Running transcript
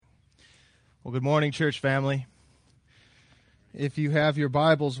Well, good morning, church family. If you have your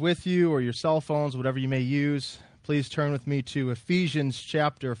Bibles with you or your cell phones, whatever you may use, please turn with me to Ephesians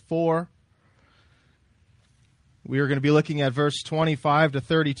chapter 4. We are going to be looking at verse 25 to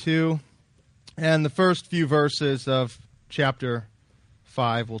 32, and the first few verses of chapter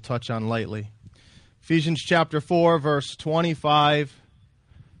 5 we'll touch on lightly. Ephesians chapter 4, verse 25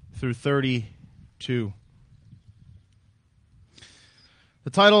 through 32. The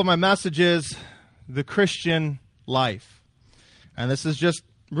title of my message is The Christian Life. And this is just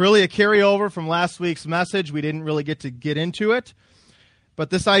really a carryover from last week's message. We didn't really get into it. But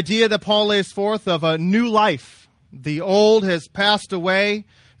this idea that Paul lays forth of a new life. The old has passed away.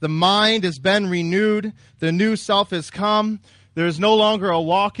 The mind has been renewed. The new self has come. There is no longer a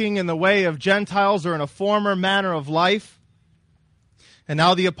walking in the way of Gentiles or in a former manner of life. And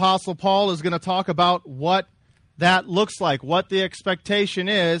now the Apostle Paul is going to talk about what that looks like, what the expectation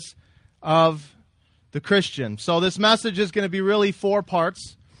is of the Christian. So this message is going to be really 4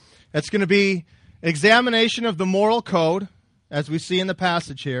 parts. It's going to be examination of the moral code, as we see in the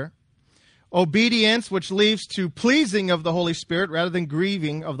passage here. Obedience, which leads to pleasing of the Holy Spirit rather than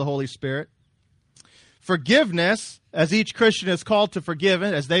grieving of the Holy Spirit. Forgiveness, as each Christian is called to forgive,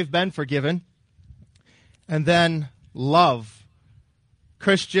 as they've been forgiven. And then love,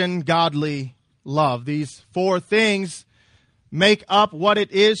 Christian, godly love. These 4 things make up what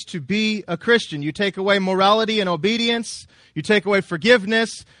it is to be a Christian. You take away morality and obedience, you take away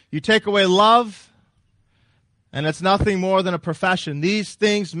forgiveness, you take away love, and it's nothing more than a profession. These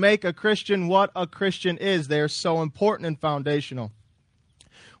things make a Christian what a Christian is. They are so important and foundational.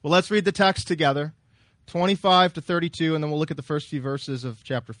 Well, let's read the text together, 25 to 32, and then we'll look at the first few verses of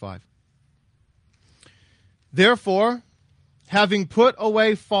chapter 5. Therefore, having put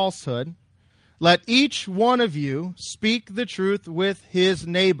away falsehood, let each one of you speak the truth with his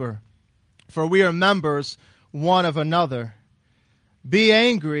neighbor, for we are members one of another. Be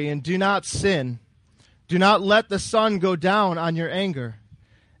angry and do not sin. Do not let the sun go down on your anger,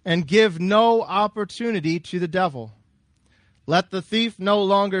 and give no opportunity to the devil. Let the thief no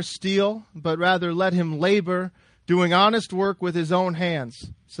longer steal, but rather let him labor, doing honest work with his own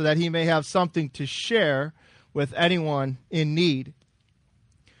hands, so that he may have something to share with anyone in need.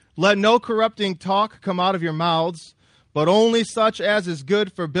 Let no corrupting talk come out of your mouths, but only such as is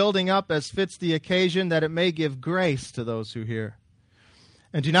good for building up as fits the occasion, that it may give grace to those who hear.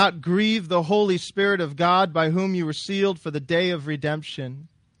 And do not grieve the Holy Spirit of God, by whom you were sealed for the day of redemption.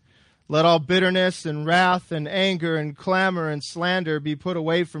 Let all bitterness and wrath and anger and clamor and slander be put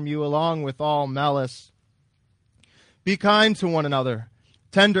away from you, along with all malice. Be kind to one another,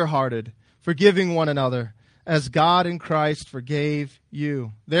 tender-hearted, forgiving one another, as God in Christ forgave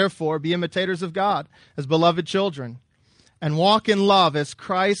you. Therefore, be imitators of God as beloved children, and walk in love as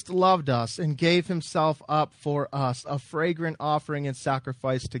Christ loved us and gave himself up for us, a fragrant offering and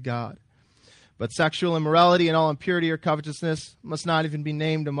sacrifice to God. But sexual immorality and all impurity or covetousness must not even be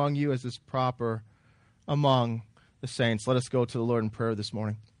named among you, as is proper among the saints. Let us go to the Lord in prayer this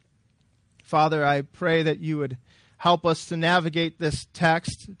morning. Father, I pray that you would help us to navigate this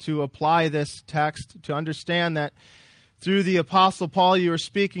text, to apply this text, to understand that through the Apostle Paul you are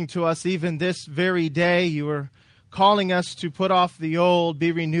speaking to us even this very day. You are calling us to put off the old,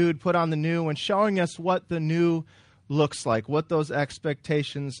 be renewed, put on the new, and showing us what the new looks like, what those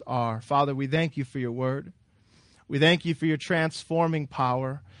expectations are. Father, we thank you for your word. We thank you for your transforming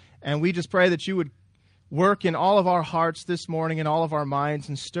power. And we just pray that you would work in all of our hearts this morning, in all of our minds,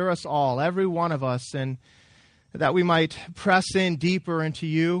 and stir us all, every one of us, and that we might press in deeper into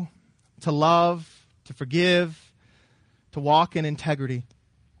you, to love, to forgive, to walk in integrity.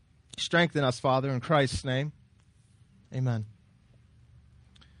 Strengthen us, Father, in Christ's name. Amen.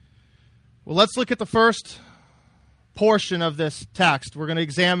 Well, let's look at the first portion of this text. We're going to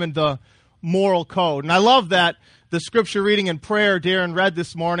examine the moral code. And I love that the scripture reading and prayer Darren read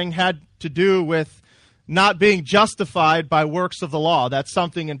this morning had to do with not being justified by works of the law. That's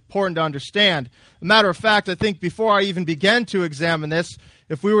something important to understand. As a matter of fact, I think before I even begin to examine this,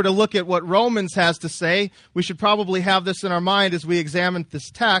 if we were to look at what Romans has to say, we should probably have this in our mind as we examine this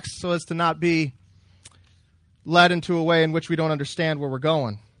text, so as to not be led into a way in which we don't understand where we're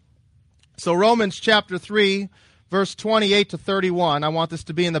going. So Romans chapter 3, verse 28 to 31, I want this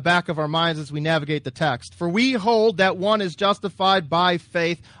to be in the back of our minds as we navigate the text. For we hold that one is justified by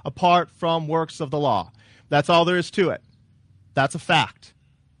faith apart from works of the law. That's all there is to it. That's a fact.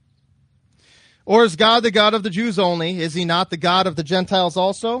 Or is God the God of the Jews only? Is he not the God of the Gentiles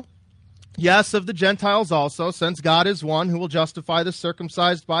also? Yes, of the Gentiles also, since God is one who will justify the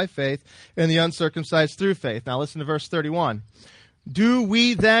circumcised by faith and the uncircumcised through faith. Now listen to verse 31. Do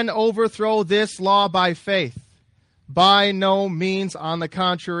we then overthrow this law by faith? By no means. On the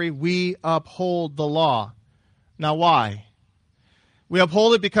contrary, we uphold the law. Now why? We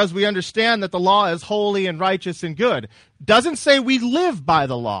uphold it because we understand that the law is holy and righteous and good. Doesn't say we live by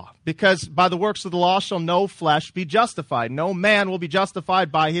the law, because by the works of the law shall no flesh be justified. No man will be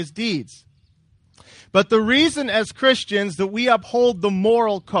justified by his deeds. But the reason as Christians that we uphold the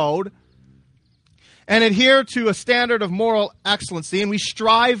moral code and adhere to a standard of moral excellency, and we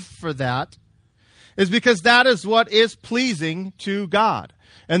strive for that, is because that is what is pleasing to God.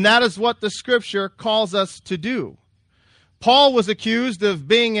 And that is what the Scripture calls us to do. Paul was accused of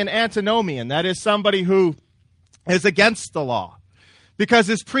being an antinomian, that is, somebody who is against the law, because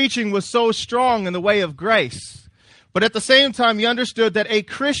his preaching was so strong in the way of grace. But at the same time, he understood that a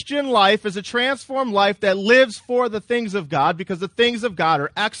Christian life is a transformed life that lives for the things of God, because the things of God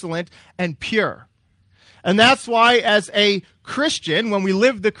are excellent and pure. And that's why, as a Christian, when we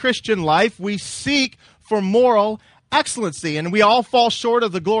live the Christian life, we seek for moral excellency. And we all fall short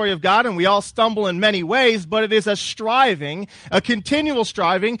of the glory of God, and we all stumble in many ways, but it is a striving, a continual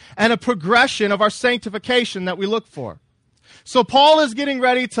striving, and a progression of our sanctification that we look for. So Paul is getting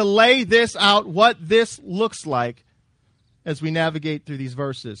ready to lay this out, what this looks like, as we navigate through these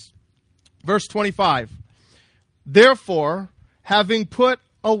verses. Verse 25, therefore, having put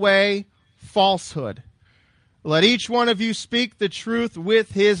away falsehood, let each one of you speak the truth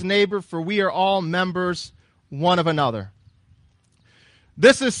with his neighbor, for we are all members one of another.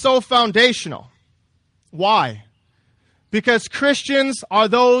 This is so foundational. Why? Because Christians are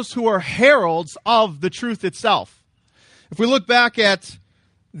those who are heralds of the truth itself. If we look back at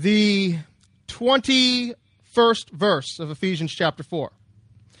the 21st verse of Ephesians chapter 4,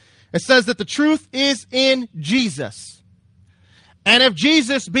 it says that the truth is in Jesus. And if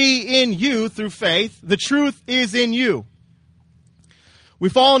Jesus be in you through faith, the truth is in you. We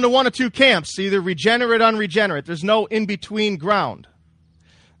fall into one of two camps, either regenerate or unregenerate. There's no in-between ground.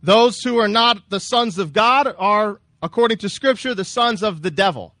 Those who are not the sons of God are, according to Scripture, the sons of the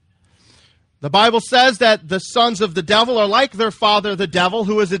devil. The Bible says that the sons of the devil are like their father, the devil,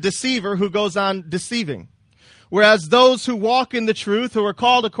 who is a deceiver who goes on deceiving. Whereas those who walk in the truth, who are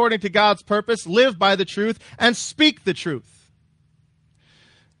called according to God's purpose, live by the truth and speak the truth.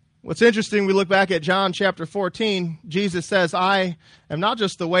 What's interesting, we look back at John chapter 14, Jesus says, I am not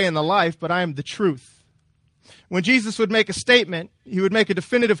just the way and the life, but I am the truth. When Jesus would make a statement, he would make a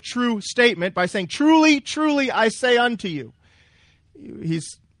definitive true statement by saying, truly, truly, I say unto you.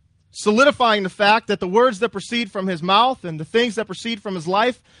 He's solidifying the fact that the words that proceed from his mouth and the things that proceed from his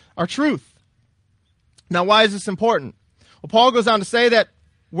life are truth. Now, why is this important? Well, Paul goes on to say that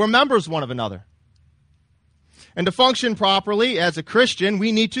we're members one of another. And to function properly as a Christian,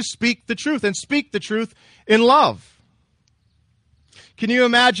 we need to speak the truth, and speak the truth in love. Can you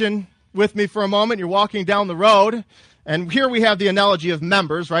imagine with me for a moment, you're walking down the road, and here we have the analogy of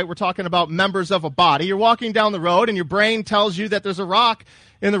members, right? We're talking about members of a body. You're walking down the road, and your brain tells you that there's a rock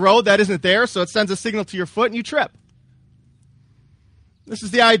in the road that isn't there, so it sends a signal to your foot, and you trip. This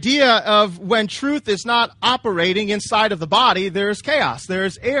is the idea of when truth is not operating inside of the body, there's chaos,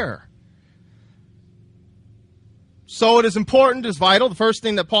 there's error. So it is important, it is vital. The first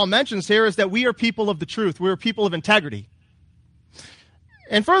thing that Paul mentions here is that we are people of the truth. We are people of integrity.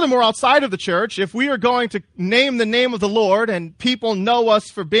 And furthermore, outside of the church, if we are going to name the name of the Lord and people know us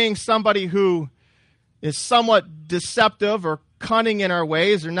for being somebody who is somewhat deceptive or cunning in our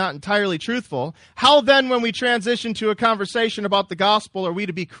ways or not entirely truthful, how then when we transition to a conversation about the gospel are we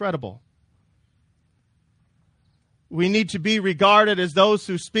to be credible? We need to be regarded as those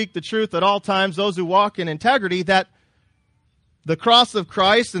who speak the truth at all times, those who walk in integrity, that the cross of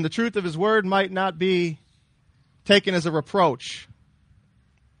Christ and the truth of his word might not be taken as a reproach.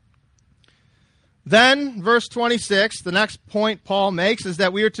 Then, verse 26, the next point Paul makes is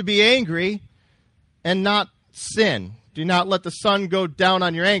that we are to be angry and not sin. Do not let the sun go down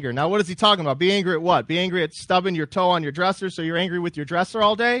on your anger. Now, what is he talking about? Be angry at what? Be angry at stubbing your toe on your dresser, so you're angry with your dresser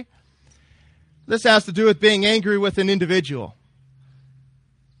all day? This has to do with being angry with an individual.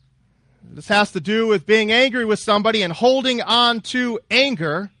 This has to do with being angry with somebody and holding on to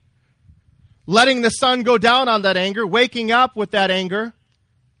anger, letting the sun go down on that anger, waking up with that anger.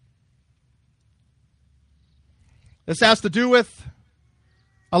 This has to do with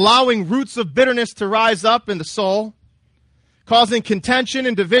allowing roots of bitterness to rise up in the soul, causing contention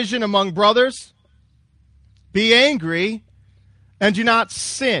and division among brothers. Be angry and do not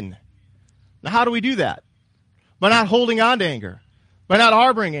sin. Now, how do we do that? By not holding on to anger, by not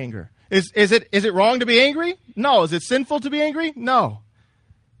harboring anger. Is it wrong to be angry? No. Is it sinful to be angry? No.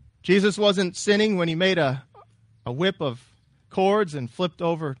 Jesus wasn't sinning when he made a whip of cords and flipped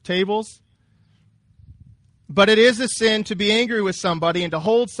over tables. But it is a sin to be angry with somebody and to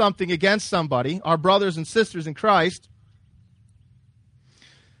hold something against somebody, our brothers and sisters in Christ,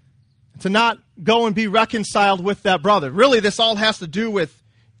 to not go and be reconciled with that brother. Really, this all has to do with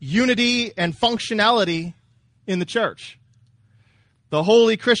unity and functionality in the church. The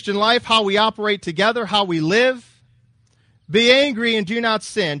holy Christian life, how we operate together, how we live. Be angry and do not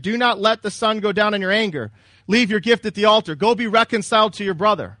sin. Do not let the sun go down in your anger. Leave your gift at the altar. Go be reconciled to your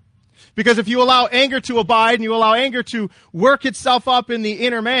brother. Because if you allow anger to abide and you allow anger to work itself up in the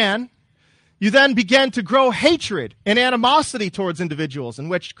inner man, you then begin to grow hatred and animosity towards individuals, in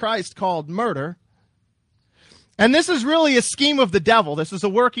which Christ called murder. And this is really a scheme of the devil. This is a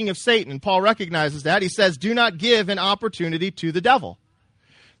working of Satan. And Paul recognizes that. He says, do not give an opportunity to the devil.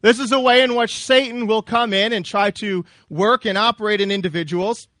 This is a way in which Satan will come in and try to work and operate in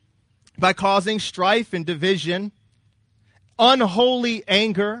individuals by causing strife and division, unholy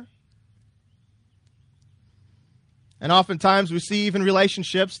anger. And oftentimes we see even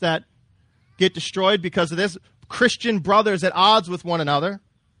relationships that get destroyed because of this. Christian brothers at odds with one another.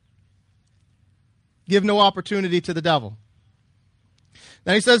 Give no opportunity to the devil.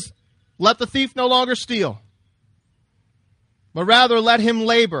 Then he says, let the thief no longer steal, but rather let him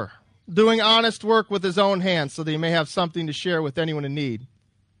labor, doing honest work with his own hands, so that he may have something to share with anyone in need.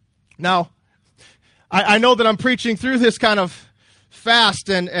 Now, I know that I'm preaching through this kind of fast,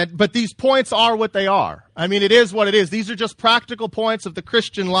 but these points are what they are. I mean, it is what it is. These are just practical points of the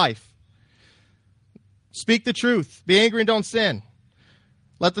Christian life. Speak the truth. Be angry and don't sin.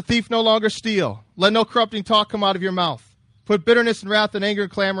 Let the thief no longer steal. Let no corrupting talk come out of your mouth. Put bitterness and wrath and anger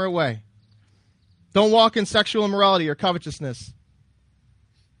and clamor away. Don't walk in sexual immorality or covetousness.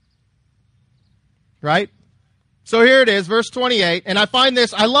 Right? So here it is, verse 28. And I find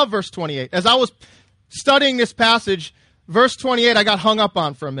this, I love verse 28. As I was studying this passage, verse 28 I got hung up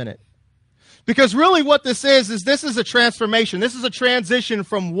on for a minute. Because really what this is this is a transformation. This is a transition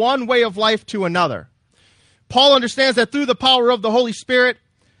from one way of life to another. Paul understands that through the power of the Holy Spirit,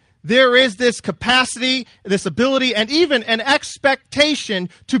 there is this capacity, this ability, and even an expectation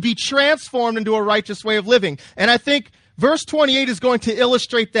to be transformed into a righteous way of living. And I think verse 28 is going to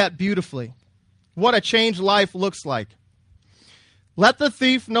illustrate that beautifully. What a changed life looks like. Let the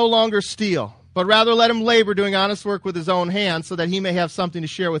thief no longer steal, but rather let him labor doing honest work with his own hands, so that he may have something to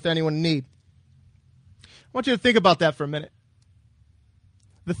share with anyone in need. I want you to think about that for a minute.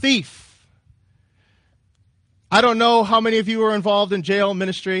 The thief. I don't know how many of you are involved in jail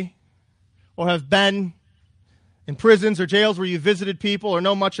ministry or have been in prisons or jails where you visited people or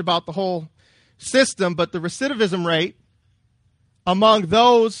know much about the whole system, but the recidivism rate among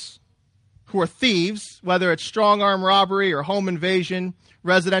those who are thieves, whether it's strong-arm robbery or home invasion,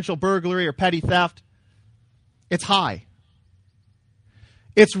 residential burglary or petty theft, it's high.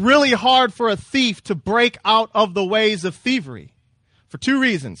 It's really hard for a thief to break out of the ways of thievery. For two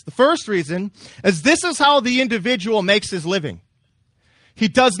reasons. The first reason is this is how the individual makes his living. He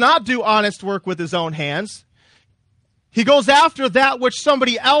does not do honest work with his own hands. He goes after that which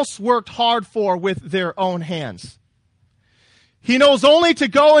somebody else worked hard for with their own hands. He knows only to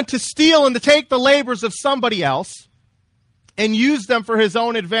go and to steal and to take the labors of somebody else and use them for his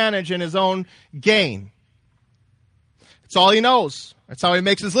own advantage and his own gain. That's all he knows. That's how he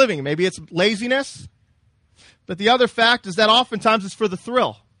makes his living. Maybe it's laziness. But the other fact is that oftentimes it's for the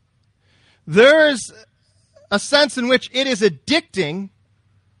thrill. There's a sense in which it is addicting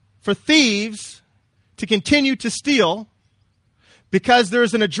for thieves to continue to steal because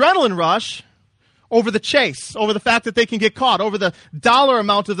there's an adrenaline rush over the chase, over the fact that they can get caught, over the dollar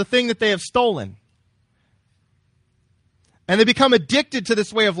amount of the thing that they have stolen. And they become addicted to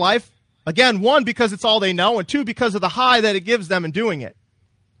this way of life. Again, one, because it's all they know, and two, because of the high that it gives them in doing it.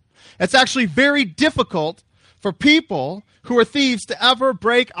 It's actually very difficult for people who are thieves to ever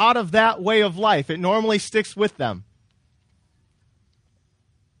break out of that way of life. It normally sticks with them.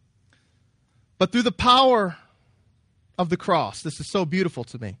 But through the power of the cross, this is so beautiful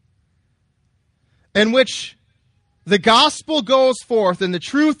to me, in which the gospel goes forth and the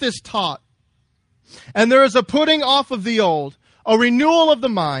truth is taught, and there is a putting off of the old, a renewal of the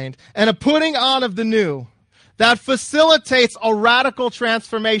mind, and a putting on of the new, that facilitates a radical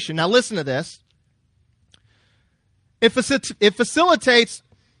transformation. Now listen to this. It facilitates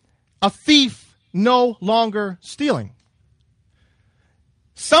a thief no longer stealing.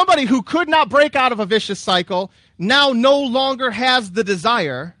 Somebody who could not break out of a vicious cycle now no longer has the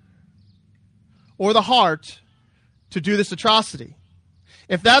desire or the heart to do this atrocity.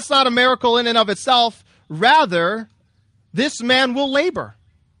 If that's not a miracle in and of itself, rather, this man will labor.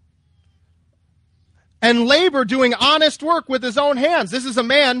 and labor doing honest work with his own hands. This is a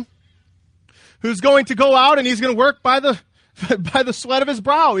man who's going to go out and he's going to work by the by the sweat of his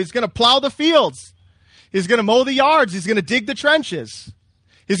brow. He's going to plow the fields. He's going to mow the yards. He's going to dig the trenches.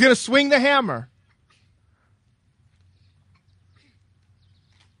 He's going to swing the hammer.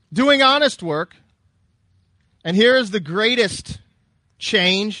 Doing honest work. And here is the greatest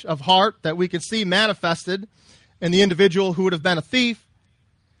change of heart that we could see manifested in the individual who would have been a thief,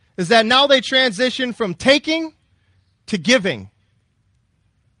 is that now they transition from taking to giving.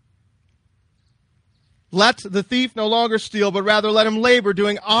 Let the thief no longer steal, but rather let him labor,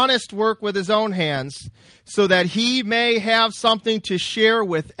 doing honest work with his own hands, so that he may have something to share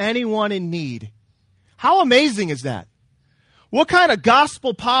with anyone in need. How amazing is that? What kind of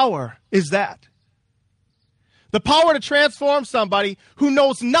gospel power is that? The power to transform somebody who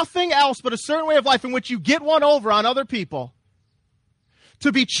knows nothing else but a certain way of life in which you get one over on other people,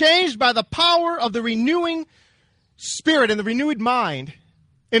 to be changed by the power of the renewing spirit and the renewed mind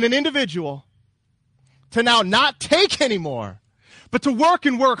in an individual, to now not take anymore, but to work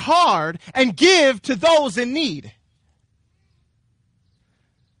and work hard and give to those in need.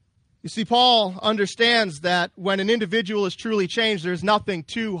 You see, Paul understands that when an individual is truly changed, there's nothing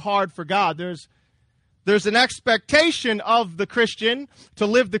too hard for God. There's an expectation of the Christian to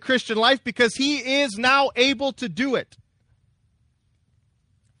live the Christian life because he is now able to do it.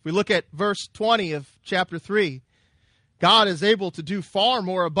 If we look at verse 20 of chapter 3, God is able to do far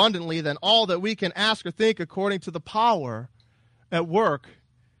more abundantly than all that we can ask or think according to the power at work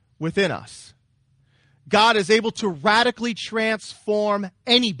within us. God is able to radically transform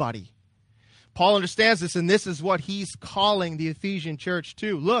anybody. Paul understands this, and this is what he's calling the Ephesian church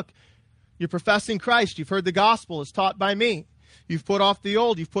to. Look, you're professing Christ. You've heard the gospel as taught by me. You've put off the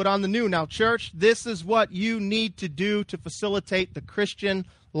old. You've put on the new. Now, church, this is what you need to do to facilitate the Christian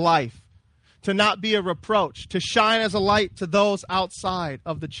life. To not be a reproach, to shine as a light to those outside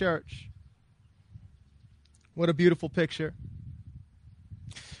of the church. What a beautiful picture.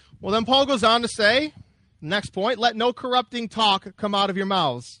 Well, then Paul goes on to say, next point, let no corrupting talk come out of your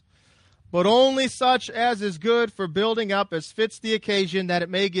mouths, but only such as is good for building up as fits the occasion, that it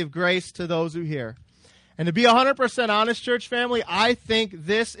may give grace to those who hear. And to be 100% honest, church family, I think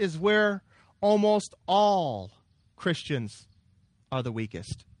this is where almost all Christians are the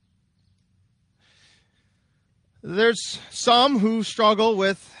weakest. There's some who struggle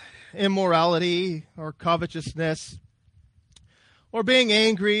with immorality or covetousness, or being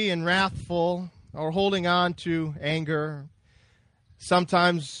angry and wrathful, or holding on to anger,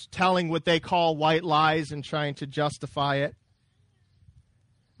 sometimes telling what they call white lies and trying to justify it.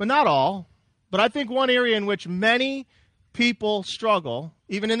 But not all. But I think one area in which many people struggle,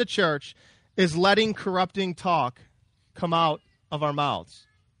 even in the church, is letting corrupting talk come out of our mouths.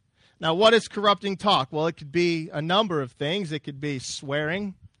 Now, what is corrupting talk? Well, it could be a number of things. It could be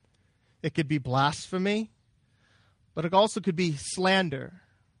swearing. It could be blasphemy. But it also could be slander,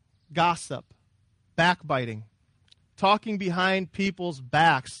 gossip, backbiting, talking behind people's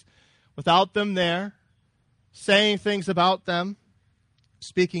backs without them there, saying things about them,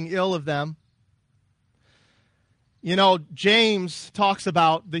 speaking ill of them. You know, James talks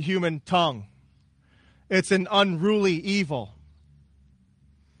about the human tongue. It's an unruly evil.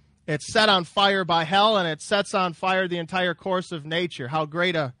 It's set on fire by hell, and it sets on fire the entire course of nature. How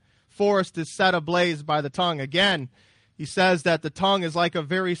great a forest is set ablaze by the tongue. Again, he says that the tongue is like a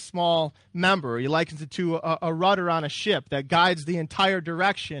very small member. He likens it to a rudder on a ship that guides the entire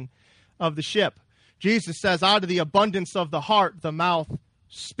direction of the ship. Jesus says, out of the abundance of the heart, the mouth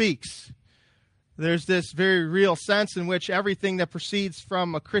speaks. There's this very real sense in which everything that proceeds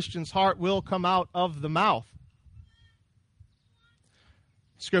from a Christian's heart will come out of the mouth.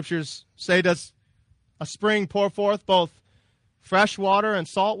 Scriptures say, does a spring pour forth both fresh water and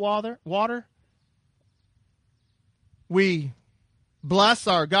salt water? We bless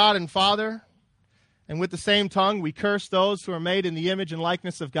our God and Father, and with the same tongue we curse those who are made in the image and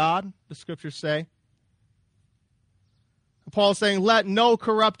likeness of God, the Scriptures say. Paul is saying, let no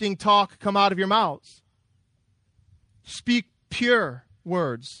corrupting talk come out of your mouths. Speak pure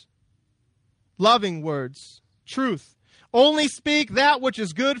words, loving words, truth. Only speak that which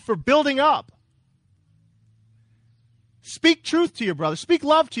is good for building up. Speak truth to your brother. Speak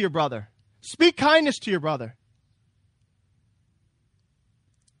love to your brother. Speak kindness to your brother.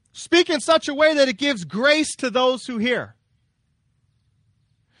 Speak in such a way that it gives grace to those who hear.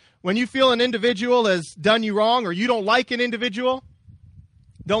 When you feel an individual has done you wrong, or you don't like an individual,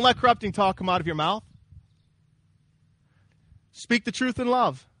 don't let corrupting talk come out of your mouth. Speak the truth in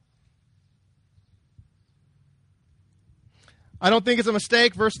love. I don't think it's a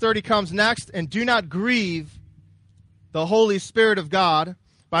mistake. Verse 30 comes next. And do not grieve the Holy Spirit of God,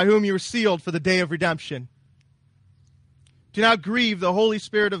 by whom you were sealed for the day of redemption. Do not grieve the Holy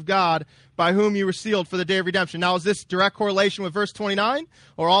Spirit of God, by whom you were sealed for the day of redemption. Now, is this direct correlation with verse 29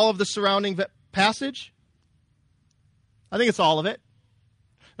 or all of the surrounding passage? I think it's all of it.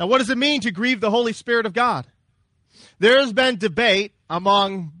 Now, what does it mean to grieve the Holy Spirit of God? There has been debate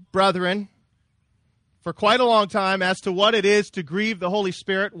among brethren for quite a long time as to what it is to grieve the Holy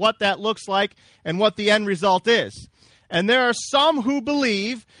Spirit, what that looks like, and what the end result is. And there are some who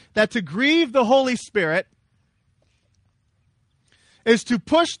believe that to grieve the Holy Spirit is to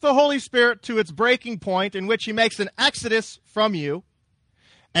push the Holy Spirit to its breaking point, in which he makes an exodus from you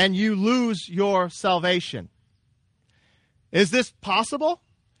and you lose your salvation. Is this possible?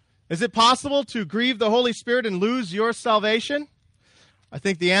 Is it possible to grieve the Holy Spirit and lose your salvation? I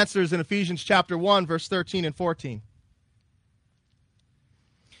think the answer is in Ephesians chapter 1, verse 13 and 14.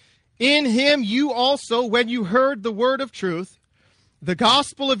 In him you also, when you heard the word of truth, the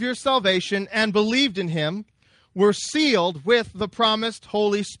gospel of your salvation, and believed in him, were sealed with the promised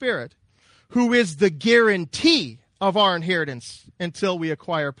Holy Spirit, who is the guarantee of our inheritance until we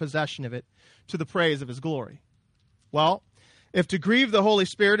acquire possession of it, to the praise of his glory. Well, if to grieve the Holy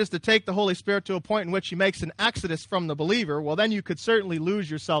Spirit is to take the Holy Spirit to a point in which he makes an exodus from the believer, well, then you could certainly lose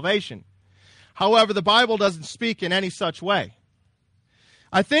your salvation. However, the Bible doesn't speak in any such way.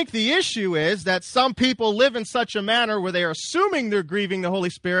 I think the issue is that some people live in such a manner where they are assuming they're grieving the Holy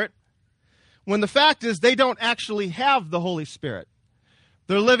Spirit, when the fact is they don't actually have the Holy Spirit.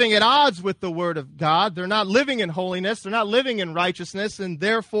 They're living at odds with the Word of God. They're not living in holiness. They're not living in righteousness, and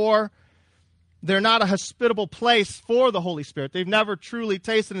therefore they're not a hospitable place for the Holy Spirit. They've never truly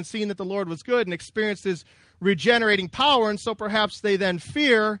tasted and seen that the Lord was good and experienced his regenerating power, and so perhaps they then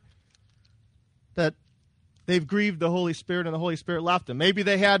fear that they've grieved the Holy Spirit and the Holy Spirit left them. Maybe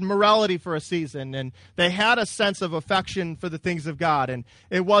they had morality for a season and they had a sense of affection for the things of God, and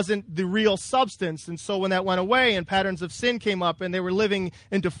it wasn't the real substance. And so when that went away and patterns of sin came up and they were living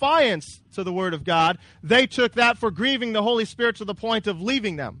in defiance to the Word of God, they took that for grieving the Holy Spirit to the point of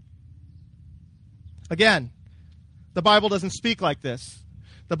leaving them. Again, the Bible doesn't speak like this.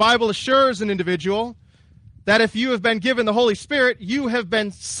 The Bible assures an individual that if you have been given the Holy Spirit, you have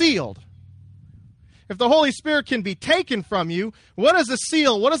been sealed. If the Holy Spirit can be taken from you, what is a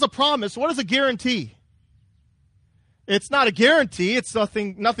seal? What is a promise? What is a guarantee? It's not a guarantee. It's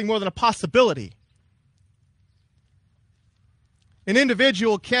nothing more than a possibility. An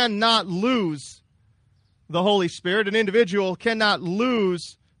individual cannot lose the Holy Spirit. An individual cannot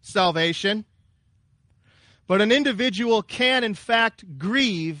lose salvation. But an individual can, in fact,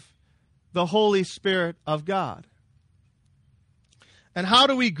 grieve the Holy Spirit of God. And how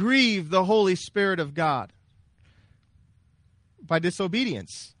do we grieve the Holy Spirit of God? By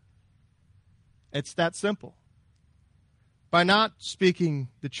disobedience. It's that simple. By not speaking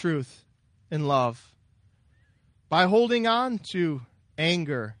the truth in love. By holding on to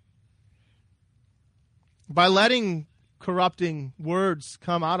anger. By letting corrupting words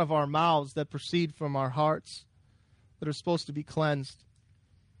come out of our mouths that proceed from our hearts, that are supposed to be cleansed.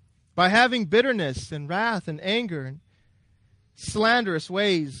 By having bitterness and wrath and anger and slanderous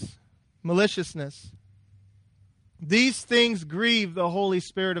ways, maliciousness. These things grieve the Holy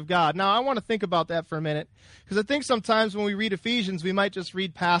Spirit of God. Now, I want to think about that for a minute, because I think sometimes when we read Ephesians, we might just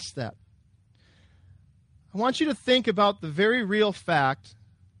read past that. I want you to think about the very real fact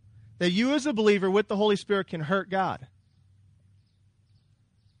that you as a believer with the Holy Spirit can hurt God.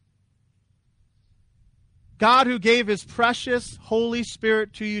 God, who gave his precious Holy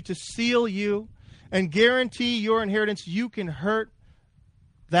Spirit to you to seal you and guarantee your inheritance, you can hurt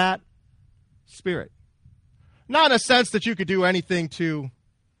that Spirit. Not in a sense that you could do anything to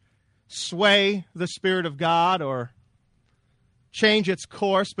sway the Spirit of God or change its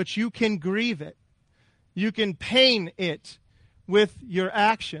course, but you can grieve it. You can pain it with your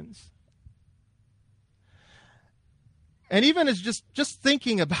actions. And even as just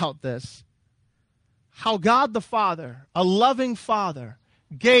thinking about this, how God the Father, a loving Father,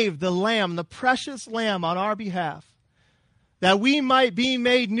 gave the Lamb, the precious Lamb on our behalf, that we might be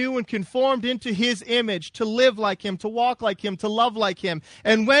made new and conformed into his image, to live like him, to walk like him, to love like him.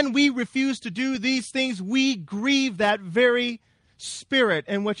 And when we refuse to do these things, we grieve that very Spirit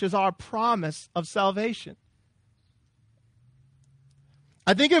in which is our promise of salvation.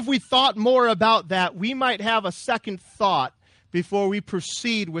 I think if we thought more about that, we might have a second thought before we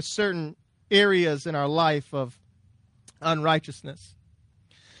proceed with certain areas in our life of unrighteousness.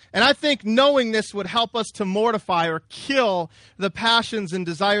 And I think knowing this would help us to mortify or kill the passions and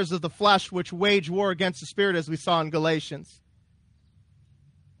desires of the flesh which wage war against the Spirit, as we saw in Galatians.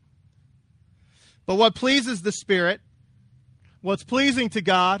 But what pleases the Spirit, what's pleasing to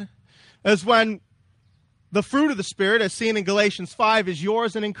God, is when the fruit of the Spirit, as seen in Galatians 5, is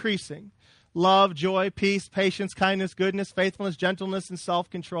yours and increasing. Love, joy, peace, patience, kindness, goodness, faithfulness, gentleness, and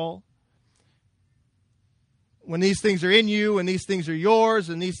self-control. When these things are in you and these things are yours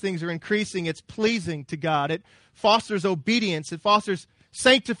and these things are increasing, it's pleasing to God. It fosters obedience. It fosters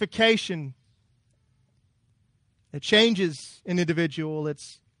sanctification. It changes an individual.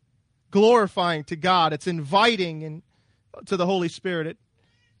 It's glorifying to God. It's inviting to the Holy Spirit.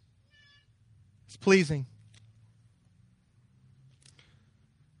 It's pleasing.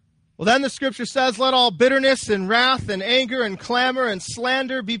 Well, then the Scripture says, let all bitterness and wrath and anger and clamor and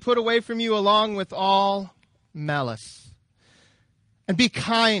slander be put away from you along with all malice. And be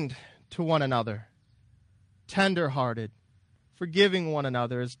kind to one another, tender-hearted, forgiving one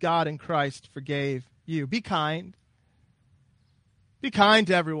another as God in Christ forgave you. Be kind. Be kind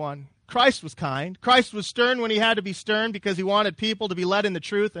to everyone. Christ was kind. Christ was stern when he had to be stern because he wanted people to be led in the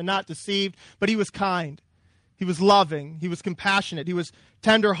truth and not deceived, but he was kind. He was loving. He was compassionate. He was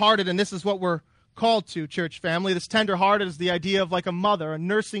tender-hearted, and this is what we're called to, church family. This tender-hearted is the idea of like a mother, a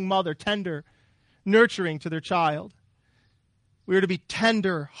nursing mother, tender, nurturing to their child. We are to be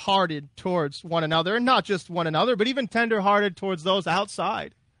tender-hearted towards one another, and not just one another, but even tender-hearted towards those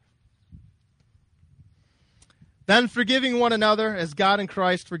outside. Then forgiving one another as God in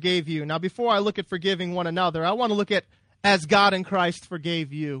Christ forgave you. Now, before I look at forgiving one another, I want to look at as God in Christ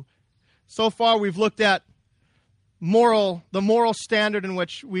forgave you. So far, we've looked at the moral standard in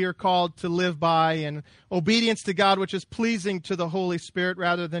which we are called to live by, and obedience to God, which is pleasing to the Holy Spirit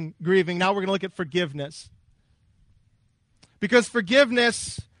rather than grieving. Now we're going to look at forgiveness. Because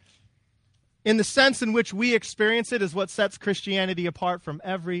forgiveness, in the sense in which we experience it, is what sets Christianity apart from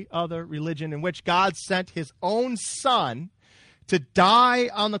every other religion, in which God sent his own Son to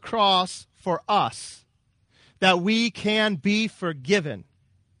die on the cross for us, that we can be forgiven.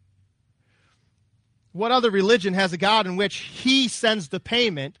 What other religion has a God in which he sends the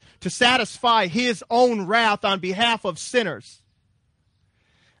payment to satisfy his own wrath on behalf of sinners?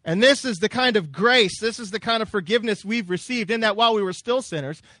 And this is the kind of grace, this is the kind of forgiveness we've received, in that while we were still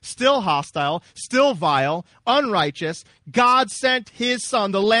sinners, still hostile, still vile, unrighteous, God sent his Son,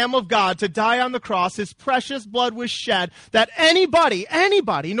 the Lamb of God, to die on the cross. His precious blood was shed, that anybody,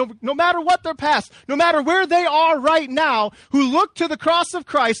 no matter what their past, no matter where they are right now, who look to the cross of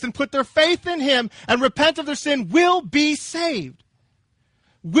Christ and put their faith in him and repent of their sin, will be saved,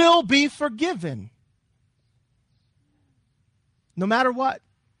 will be forgiven, no matter what.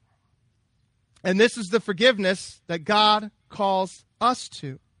 And this is the forgiveness that God calls us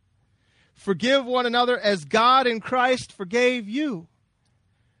to. Forgive one another as God in Christ forgave you.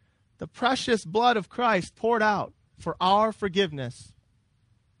 The precious blood of Christ poured out for our forgiveness.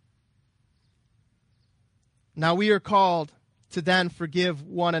 Now we are called to then forgive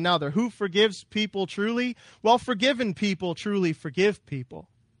one another. Who forgives people truly? Well, forgiven people truly forgive people.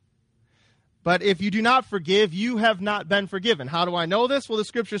 But if you do not forgive, you have not been forgiven. How do I know this? Well, the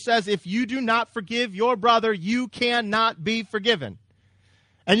Scripture says, if you do not forgive your brother, you cannot be forgiven.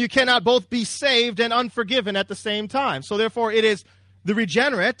 And you cannot both be saved and unforgiven at the same time. So therefore, it is the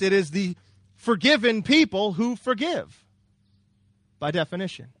regenerate, it is the forgiven people who forgive, by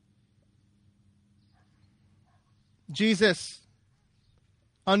definition. Jesus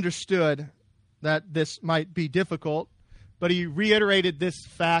understood that this might be difficult, but he reiterated this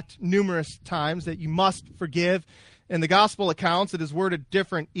fact numerous times, that you must forgive. In the gospel accounts, it is worded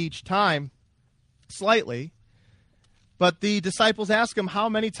different each time, slightly. But the disciples ask him, how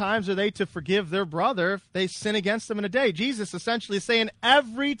many times are they to forgive their brother if they sin against them in a day? Jesus essentially is saying,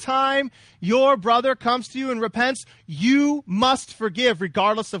 every time your brother comes to you and repents, you must forgive,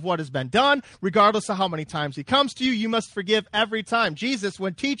 regardless of what has been done, regardless of how many times he comes to you. You must forgive every time. Jesus,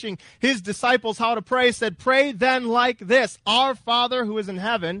 when teaching his disciples how to pray, said, pray then like this: Our Father who is in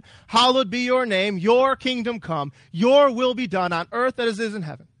heaven, hallowed be your name, your kingdom come, your will be done on earth as it is in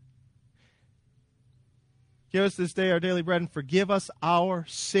heaven. Give us this day our daily bread, and forgive us our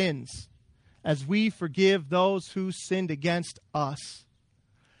sins as we forgive those who sinned against us.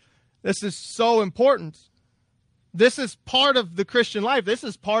 This is so important. This is part of the Christian life. This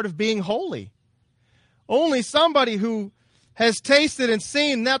is part of being holy. Only somebody who has tasted and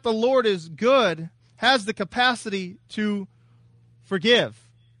seen that the Lord is good has the capacity to forgive,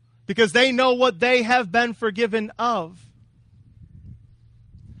 because they know what they have been forgiven of.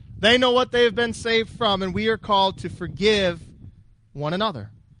 They know what they have been saved from, and we are called to forgive one another.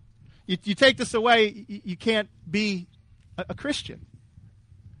 You take this away, you can't be a Christian.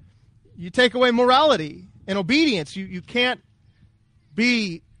 You take away morality and obedience, you can't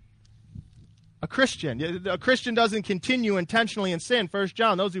be a Christian. A Christian doesn't continue intentionally in sin. 1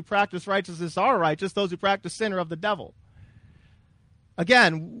 John, those who practice righteousness are righteous. Those who practice sin are of the devil.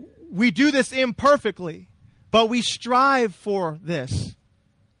 Again, we do this imperfectly, but we strive for this.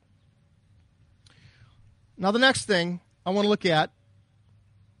 Now, the next thing I want to look at,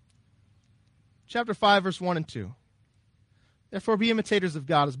 chapter 5, verse 1 and 2. Therefore, be imitators of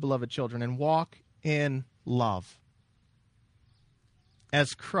God as beloved children and walk in love,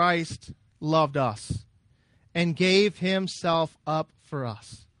 as Christ loved us and gave himself up for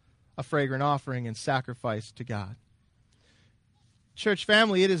us, a fragrant offering and sacrifice to God. Church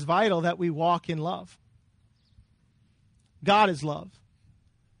family, it is vital that we walk in love. God is love.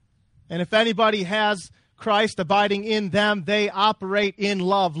 And if anybody has Christ abiding in them, they operate in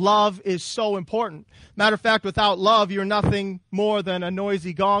love. Love is so important. Matter of fact, without love, you're nothing more than a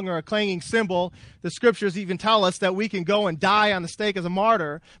noisy gong or a clanging cymbal. The scriptures even tell us that we can go and die on the stake as a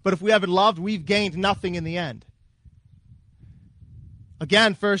martyr, but if we haven't loved, we've gained nothing in the end.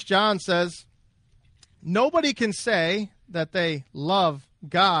 Again, 1 John says, nobody can say that they love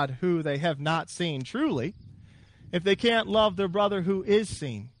God who they have not seen truly if they can't love their brother who is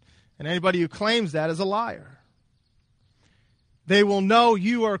seen. And anybody who claims that is a liar. They will know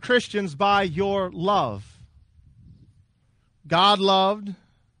you are Christians by your love. God loved.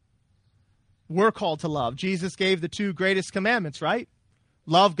 We're called to love. Jesus gave the two greatest commandments, right?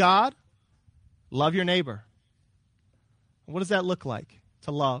 Love God, love your neighbor. What does that look like,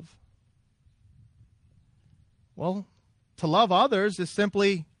 to love? Well, to love others is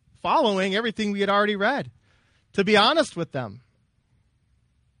simply following everything we had already read. To be honest with them.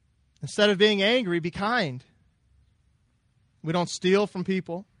 Instead of being angry, be kind. We don't steal from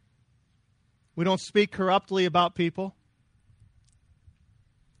people. We don't speak corruptly about people.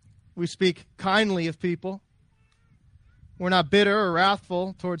 We speak kindly of people. We're not bitter or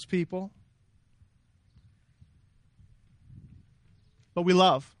wrathful towards people. But we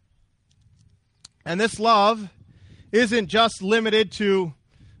love. And this love isn't just limited to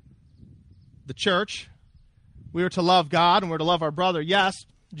the church. We are to love God and we're to love our brother. Yes,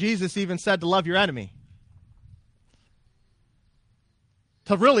 Jesus even said to love your enemy.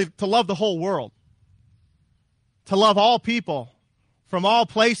 To love the whole world. To love all people from all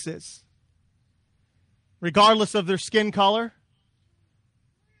places, regardless of their skin color,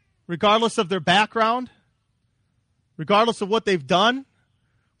 regardless of their background, regardless of what they've done,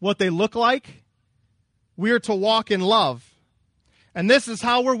 what they look like. We are to walk in love. And this is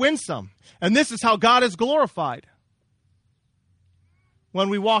how we're winsome. And this is how God is glorified. When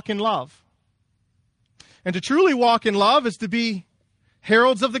we walk in love. And to truly walk in love is to be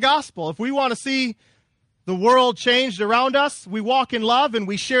heralds of the gospel. If we want to see the world changed around us, we walk in love and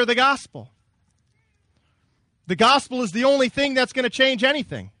we share the gospel. The gospel is the only thing that's going to change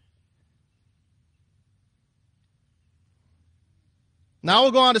anything. Now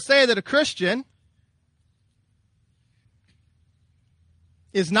we'll go on to say that a Christian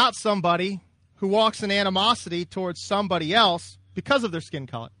is not somebody who walks in animosity towards somebody else because of their skin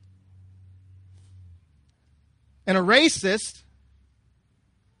color. And a racist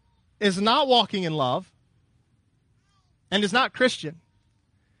is not walking in love and is not Christian.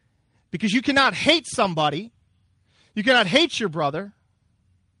 Because you cannot hate somebody, you cannot hate your brother,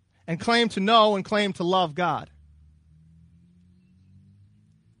 and claim to know and claim to love God.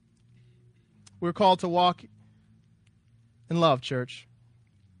 We're called to walk in love, church.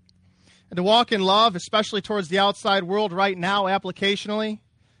 And to walk in love, especially towards the outside world right now, applicationally,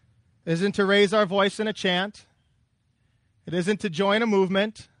 isn't to raise our voice in a chant. It isn't to join a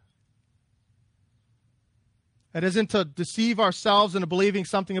movement. It isn't to deceive ourselves into believing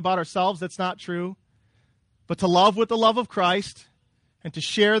something about ourselves that's not true. But to love with the love of Christ and to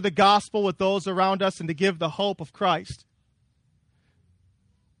share the gospel with those around us and to give the hope of Christ.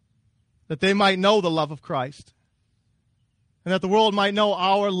 That they might know the love of Christ. And that the world might know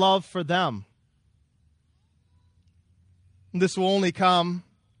our love for them. And this will only come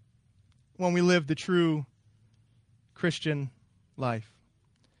when we live the true Christian life.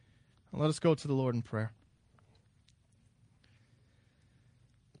 And let us go to the Lord in prayer.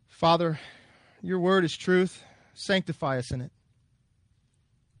 Father, your word is truth. Sanctify us in it.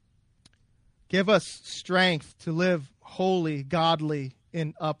 Give us strength to live holy, godly,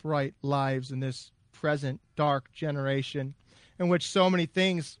 and upright lives in this present dark generation, in which so many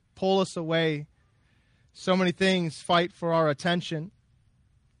things pull us away, so many things fight for our attention.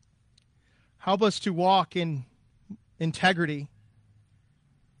 Help us to walk in integrity,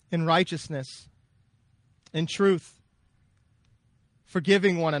 in righteousness, in truth,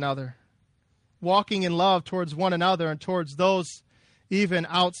 forgiving one another, walking in love towards one another and towards those even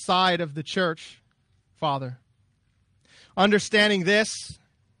outside of the church, Father. Understanding this,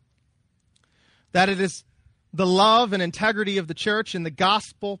 that it is the love and integrity of the church and the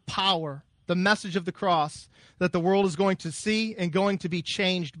gospel power, the message of the cross, that the world is going to see and going to be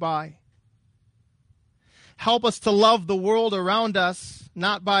changed by. Help us to love the world around us,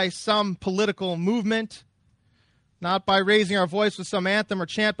 not by some political movement, not by raising our voice with some anthem or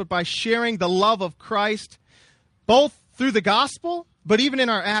chant, but by sharing the love of Christ, both through the gospel, but even in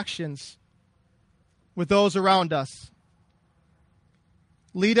our actions with those around us.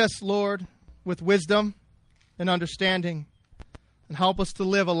 Lead us, Lord, with wisdom and understanding, and help us to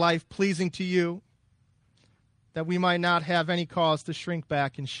live a life pleasing to you, that we might not have any cause to shrink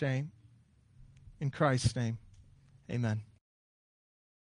back in shame. In Christ's name, amen.